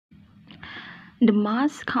The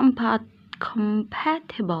most compatible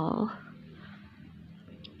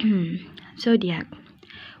zodiac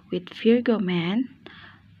with Virgo man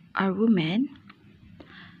or woman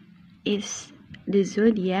is the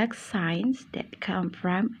zodiac signs that come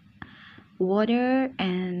from water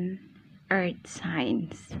and earth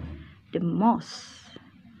signs. The most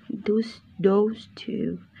those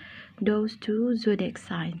two zodiac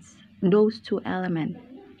signs, those two elements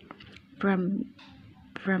from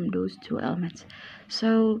those two elements.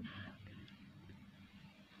 So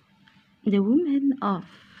the woman of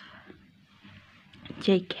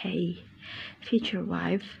JK, future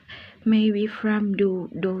wife, may be from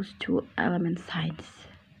those two element signs.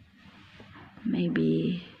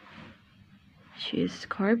 Maybe she's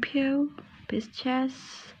Scorpio, Pisces,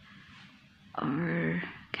 or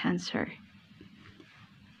Cancer.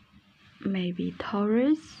 Maybe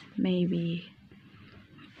Taurus, maybe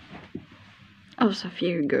also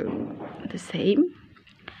Virgo, the same.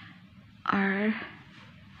 Or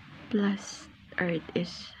plus Earth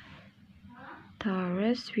is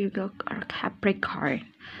Taurus, Virgo, or Capricorn.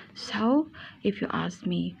 So if you ask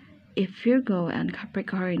me if Virgo and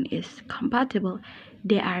Capricorn is compatible,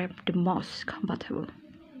 they are the most compatible.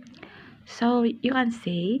 So you can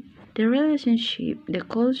say the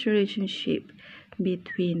close relationship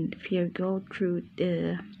between Virgo through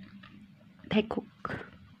the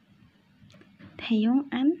Taeyong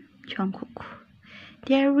and Jungkook,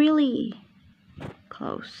 they are really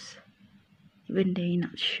close, even they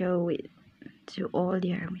not show it to all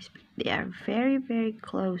their armies. They are very, very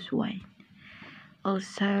close one.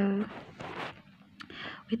 Also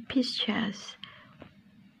with Pisces,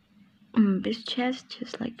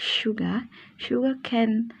 just like Suga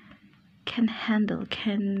can handle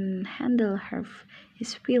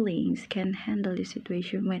his feelings, can handle the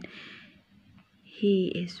situation when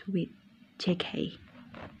he is with JK.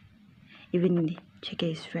 Even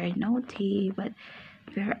JK is very naughty but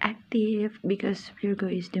very active, because Virgo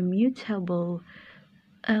is the mutable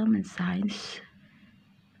element signs.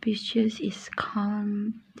 Pisces is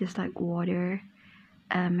calm, just like water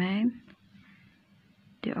element,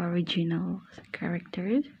 the original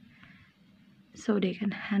characters, so they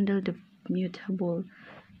can handle the mutable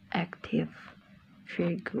active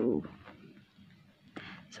Virgo.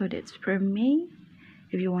 So that's for me.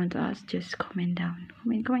 If you want to ask, just comment down.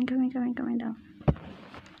 Comment down.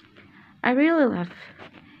 I really love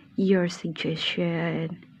your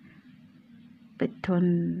suggestion, but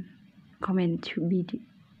don't comment to be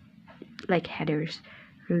like haters,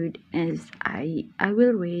 rude, as I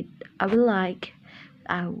will read, I will like,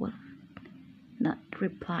 I will not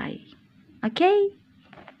reply. Okay,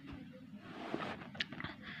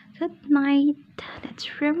 good night. That's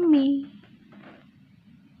from me.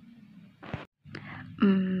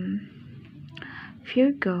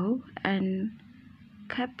 Virgo and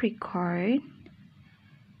Capricorn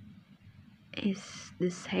is the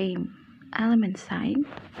same element sign,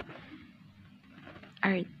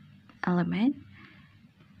 earth element.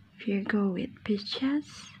 Virgo with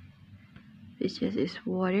Pisces is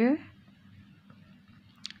water.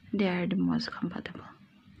 They are the most compatible.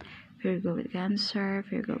 Virgo with Cancer,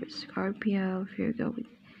 Virgo with Scorpio, Virgo with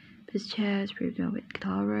Pisces, Virgo with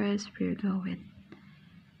Taurus, Virgo with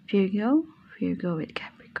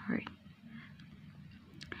Capricorn.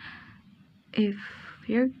 If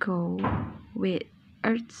Virgo with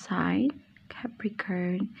earth sign,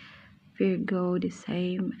 Capricorn, Virgo the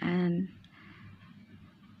same, and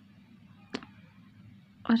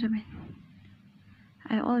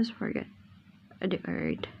I always forget the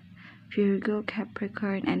earth. Virgo,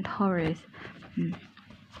 Capricorn, and Taurus.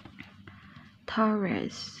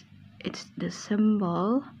 Taurus, it's the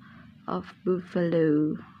symbol of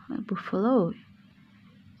buffalo. Buffalo,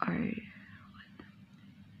 or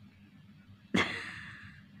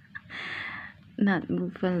not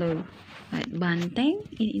buffalo, but banteng.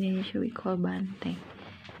 In Indonesia we call banteng.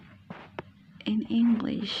 In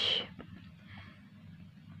English,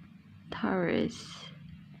 Taurus.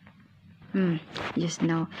 Just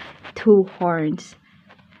know, two horns,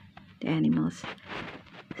 the animals.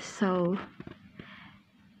 So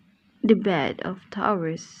the bed of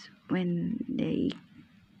Taurus, when they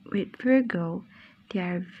with Virgo, they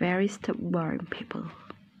are very stubborn people.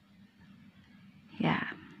 Yeah,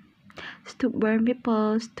 stubborn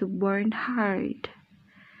people, stubborn heart.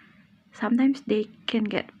 Sometimes they can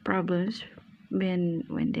get problems when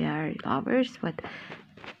they are lovers, but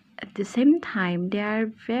at the same time they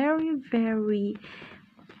are very, very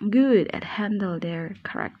good at handle their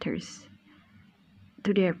characters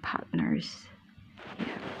to their partners.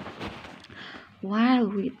 Yeah. While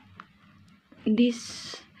with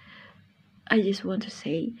this, I just want to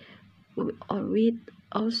say, or with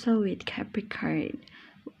also with Capricorn.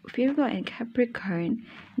 Virgo and Capricorn,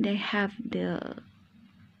 they have the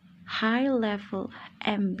high level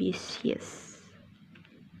ambitious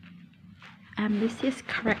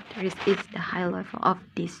characters is the high level of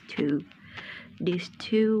these two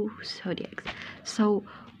zodiacs. So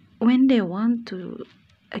when they want to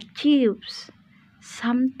achieve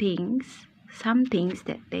some things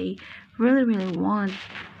that they really want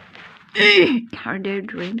are their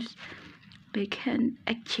dreams, they can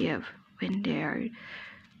achieve when they are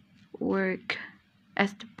work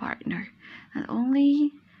as the partner. Not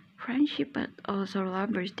only friendship but also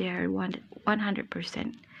lovers, they are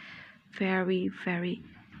 100% very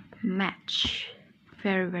match,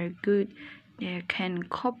 very good. They can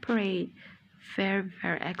cooperate very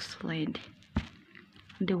excellent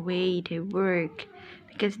the way they work,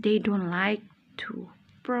 because they don't like to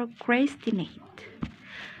procrastinate.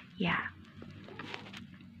 Yeah.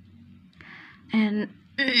 And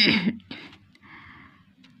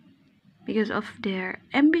because of their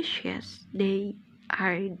ambitious, they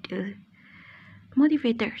are the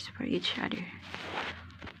motivators for each other.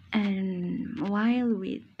 And while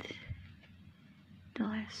with the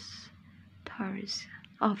last Taurus,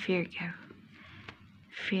 Virgo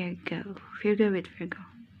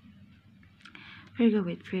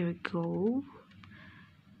with Virgo,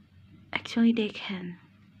 actually they can,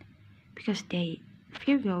 because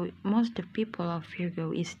most of the people of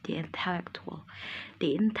Virgo is the intellectual,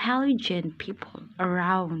 the intelligent people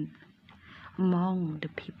around among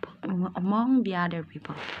the other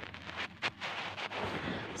people.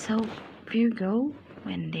 So Virgo,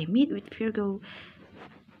 when they meet with Virgo,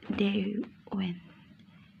 when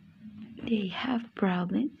they have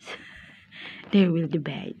problems, they will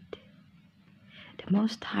debate. The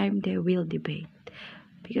most time they will debate,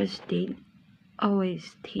 because they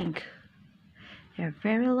always think. They're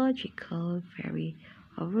very logical, very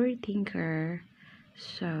overthinker.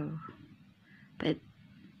 So, but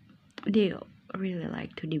they really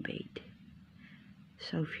like to debate.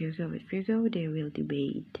 So Virgo with Virgo, they will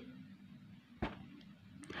debate.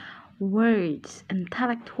 Words,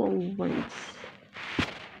 intellectual words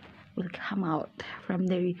will come out from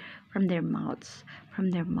their mouths, from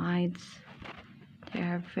their minds. They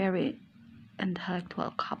are very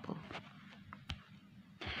intellectual couple.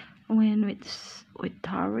 When with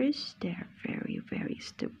Taurus, they are very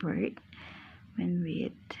stupid. When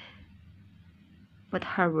with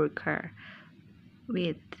hard worker,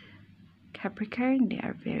 with Capricorn, they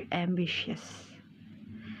are very ambitious,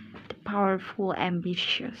 the powerful,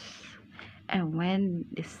 ambitious. And when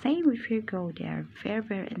the same with Virgo, they are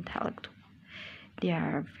very intellectual. They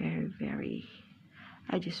are very.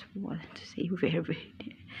 I just want to say very.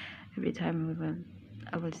 Every time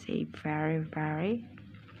I will say very.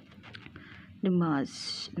 The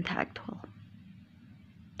most intellectual,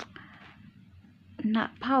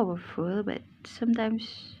 not powerful, but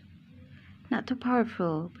sometimes not too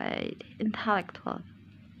powerful, but intellectual.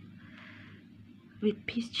 With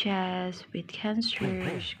Pisces, with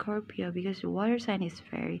Cancer, Scorpio, because the water sign is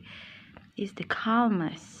the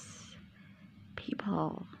calmest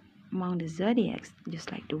people among the zodiacs,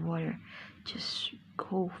 just like the water, just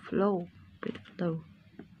go flow with flow.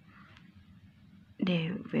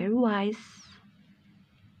 They're very wise.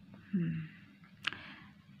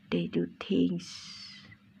 They do things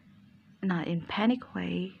not in panic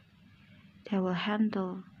way. They will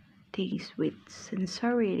handle things with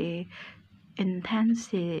sincerity,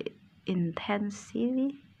 intensity.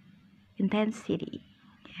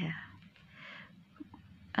 Yeah.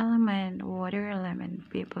 Water element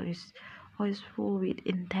people is always full with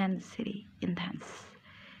intensity,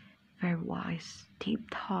 very wise, deep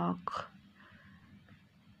talk.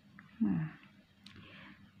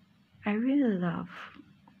 I really love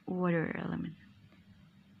water element,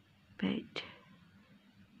 but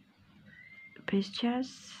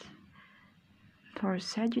Pisces for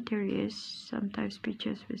Sagittarius, sometimes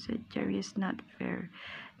Pisces with Sagittarius not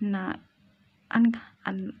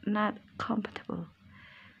compatible.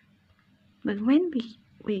 But when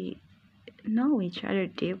we know each other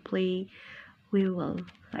deeply, we will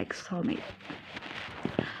like soulmate.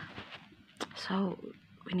 So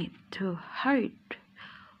we need to hard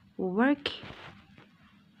work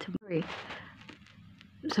to marry.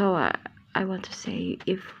 So I want to say,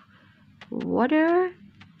 if water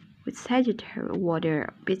with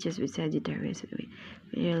Sagittarius, Pisces with Sagittarius, we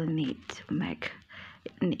really need to make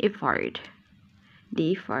an effort,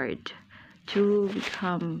 to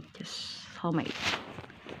become just soulmate.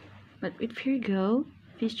 But with Virgo,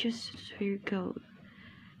 Pisces Virgo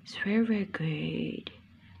is very good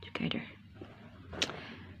together.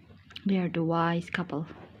 They are the wise couple.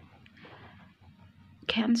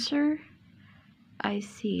 Cancer, I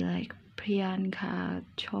see like Priyanka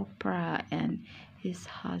Chopra and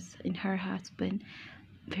her husband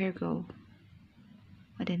Virgo.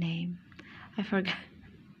 What the name? I forgot.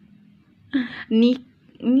 Nick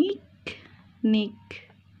Nick Nick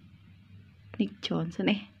Nick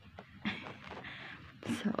Johnson.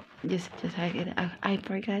 So just like it. I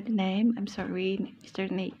forgot the name. I'm sorry, Mr.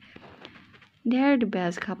 Nick. They're the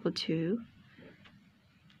best couple too,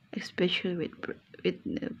 especially with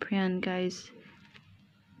Priyanka's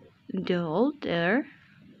the older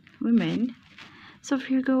women. So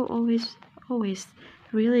Virgo always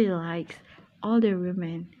really likes older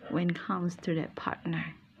women when it comes to their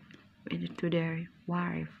partner, to their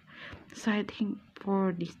wife. So I think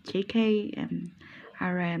for this JK and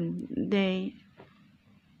RM, they,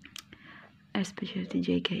 especially the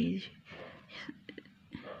JK,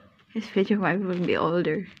 his future wife will be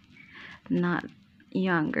older, not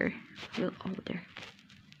younger, will older.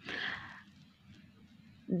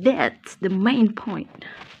 That's the main point.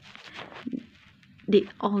 The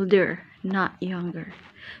older, not younger.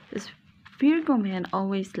 Because Virgo men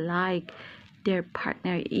always like their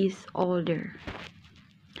partner is older.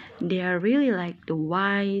 They are really like the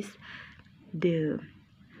wise, the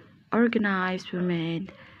organized women,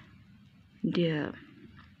 the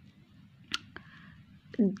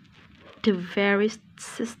very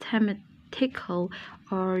systematical,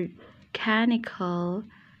 organical,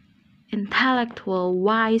 intellectual,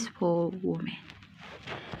 wise women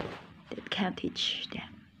that can teach them.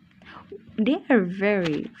 They are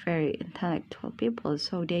very intellectual people,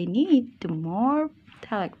 so they need the more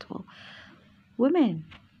intellectual women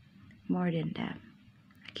more than them.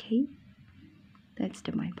 Okay, that's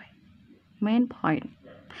the main point.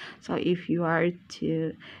 So if you are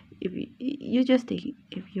to, if you just think,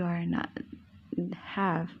 if you are not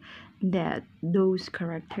have those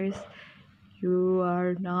characters, you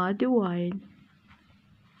are not the one.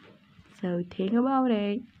 So think about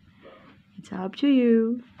it. It's up to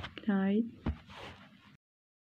you. Good night.